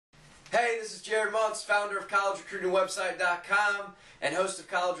Hey, this is Jared Muntz, founder of collegerecruitingwebsite.com and host of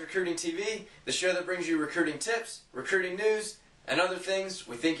College Recruiting TV, the show that brings you recruiting tips, recruiting news, and other things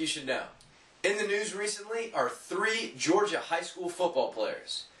we think you should know. In the news recently are 3 Georgia high school football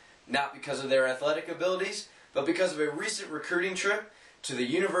players. Not because of their athletic abilities, but because of a recent recruiting trip to the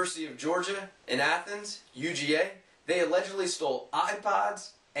University of Georgia in Athens, UGA. They allegedly stole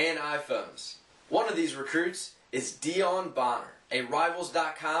iPods and iPhones. One of these recruits is Dion Bonner, a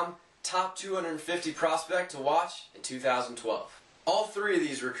Rivals.com top 250 prospect to watch in 2012. All 3 of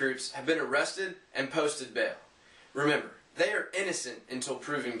these recruits have been arrested and posted bail. Remember, they are innocent until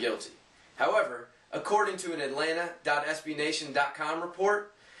proven guilty. However, according to an Atlanta.sbnation.com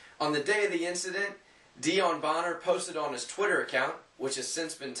report, on the day of the incident, Dion Bonner posted on his Twitter account, which has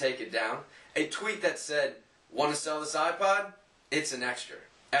since been taken down, a tweet that said, "Want to sell this iPod? It's an extra."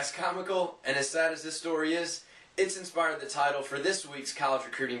 As comical and as sad as this story is, it's inspired the title for this week's College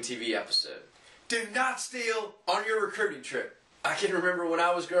Recruiting TV episode. Do not steal on your recruiting trip. I can remember when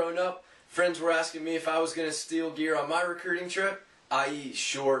I was growing up, friends were asking me if I was going to steal gear on my recruiting trip, i.e.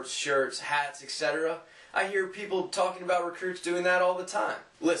 shorts, shirts, hats, etc. I hear people talking about recruits doing that all the time.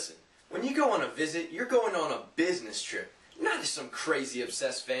 Listen, when you go on a visit, you're going on a business trip, not as some crazy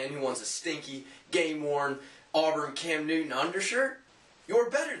obsessed fan who wants a stinky, game-worn Auburn Cam Newton undershirt. You're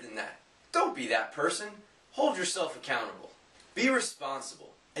better than that. Don't be that person. Hold yourself accountable. Be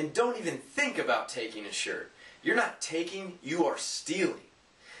responsible. And don't even think about taking a shirt. You're not taking, you are stealing.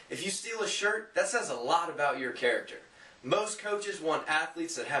 If you steal a shirt, that says a lot about your character. Most coaches want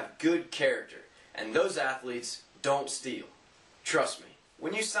athletes that have good character, and those athletes don't steal. Trust me,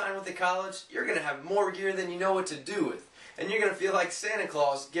 when you sign with a college, you're going to have more gear than you know what to do with, and you're going to feel like Santa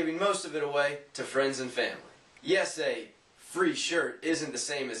Claus giving most of it away to friends and family. Yes, a free shirt isn't the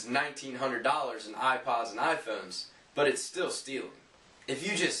same as $1,900 in iPods and iPhones, but it's still stealing. If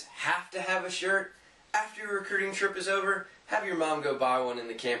you just have to have a shirt, after your recruiting trip is over, have your mom go buy one in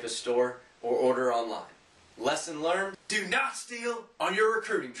the campus store or order online. Lesson learned, do not steal on your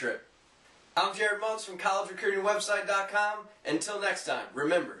recruiting trip. I'm Jared Muntz from collegerecruitingwebsite.com. Until next time,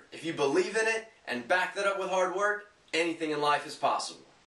 remember, if you believe in it and back that up with hard work, anything in life is possible.